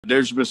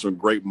there's been some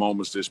great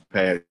moments this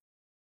past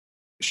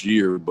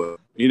year, but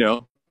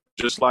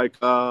just like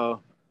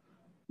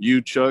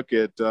you, Chuck,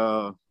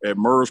 at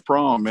Murr's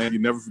prom, man, you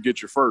never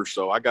forget your first.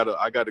 So I gotta go.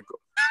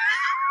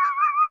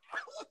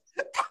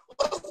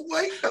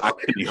 I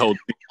couldn't hold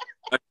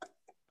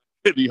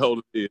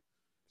it in.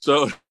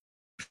 So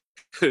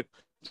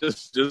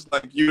just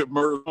like you at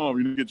Murr's prom,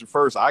 you get your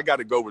first. I got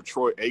to go with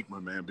Troy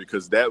Aikman, man,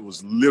 because that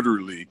was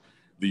literally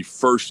the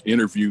first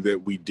interview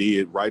that we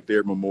did right there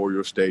at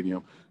Memorial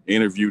Stadium.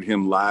 Interviewed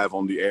him live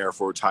on the air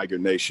for Tiger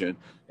Nation.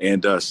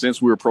 And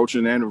since we're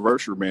approaching the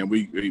anniversary, man,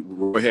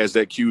 Roy has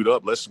that queued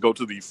up. Let's go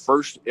to the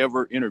first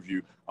ever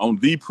interview on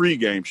the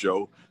pregame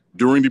show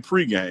during the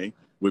pregame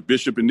with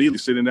Bishop and Neely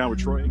sitting down with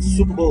Troy.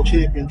 Super Bowl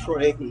champion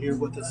Troy Aikman here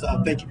with us.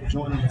 Thank you for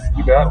joining us.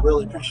 You bet. I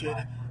really appreciate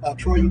it.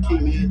 Troy, you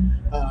came in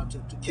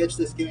to catch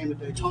this game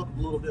today. Talk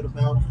a little bit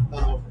about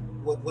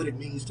what it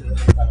means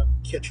to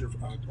catch your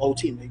old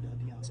teammate,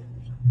 Deion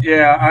Sanders.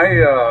 Yeah,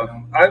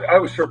 I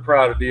was sure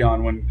proud of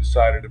Deion when he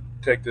decided to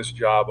take this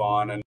job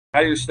on, and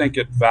I just think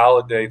it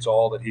validates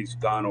all that he's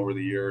done over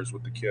the years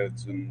with the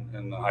kids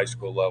and the high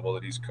school level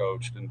that he's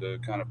coached, and to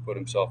kind of put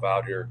himself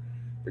out here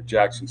at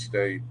Jackson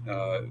State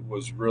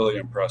was really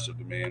impressive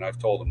to me, and I've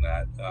told him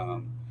that.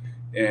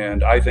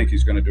 And I think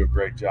he's going to do a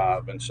great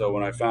job. And so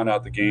when I found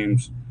out the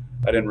games,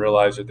 I didn't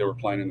realize that they were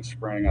playing in the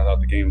spring. I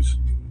thought the games,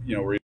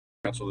 were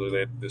canceled.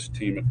 This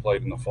team had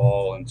played in the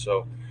fall, and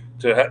so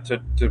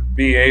to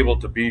be able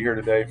to be here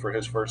today for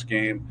his first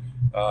game,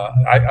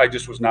 I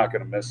just was not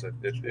going to miss it.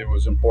 It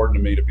was important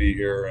to me to be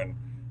here, and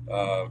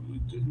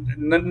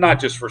not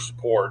just for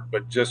support,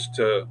 but just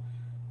to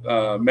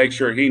make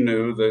sure he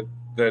knew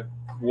that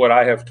what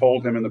I have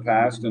told him in the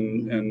past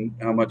and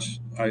how much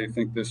I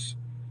think this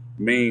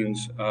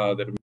means, that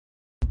it means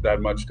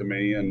that much to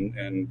me,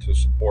 and to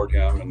support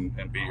him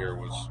and be here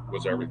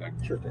was everything.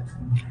 Sure thing.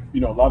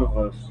 A lot of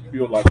us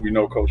feel like we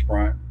know Coach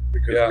Bryant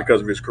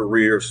because of his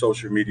career,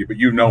 social media, but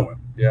you know him.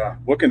 Yeah.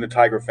 What can the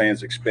Tiger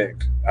fans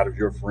expect out of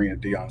your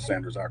friend Deion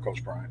Sanders, our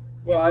Coach Bryant?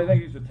 Well, I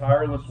think he's a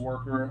tireless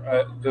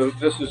worker.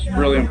 This is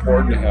really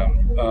important to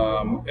him,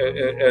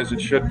 as it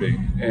should be.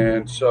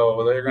 And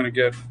so they're going to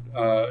get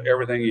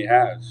everything he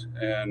has.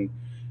 And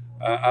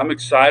I'm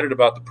excited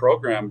about the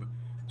program.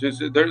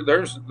 Just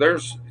there's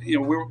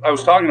I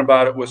was talking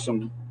about it with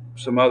some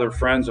other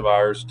friends of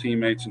ours,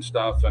 teammates and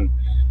stuff. And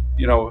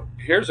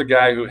here's a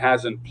guy who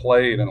hasn't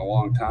played in a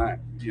long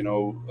time.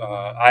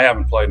 I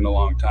haven't played in a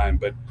long time,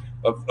 but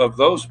of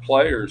those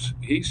players,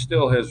 he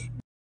still has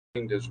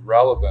gained his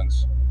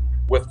relevance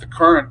with the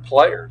current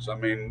players. I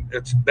mean,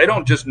 they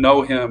don't just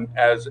know him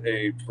as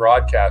a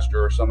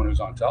broadcaster or someone who's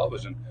on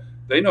television.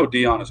 They know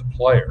Deion as a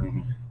player.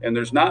 Mm-hmm. And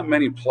there's not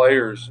many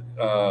players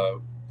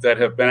that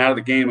have been out of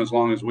the game as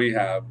long as we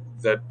have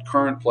that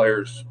current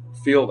players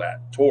feel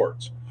that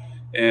towards.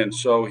 And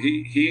so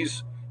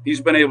he's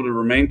been able to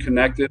remain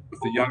connected with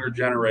the younger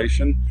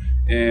generation,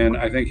 and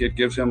I think it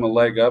gives him a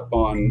leg up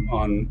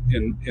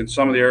in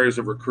some of the areas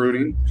of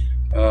recruiting.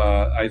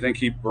 I think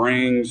he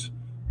brings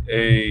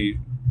a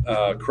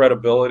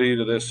credibility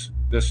to this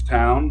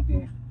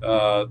town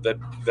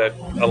that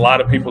a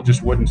lot of people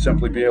just wouldn't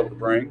simply be able to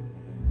bring,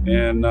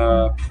 and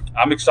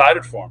I'm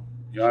excited for him.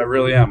 I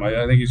really am.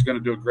 I think he's going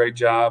to do a great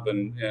job,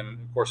 and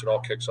of course it all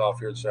kicks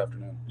off here this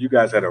afternoon. You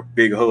guys had a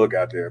big hug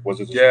out there. Was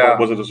it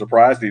a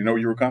surprise? Did he know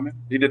you were coming?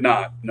 He did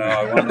not. No,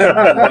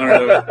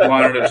 I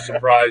wanted to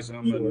surprise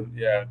him, and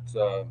it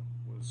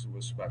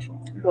was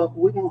special. Well,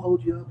 we're going to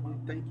hold you up. We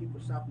thank you for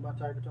stopping by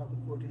Tiger Talk with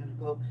 1400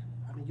 Club.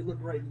 I mean, you look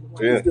great. You look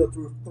like you still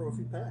throw a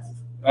few passes.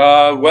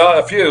 Well,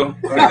 a few.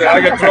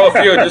 I could throw a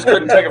few. I just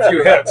couldn't take a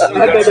few hits.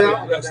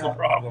 That's the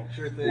problem.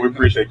 Sure thing. We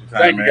appreciate your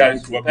time, Thank man. you,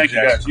 guys. Thank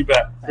you, guys. You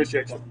bet.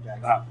 Appreciate you.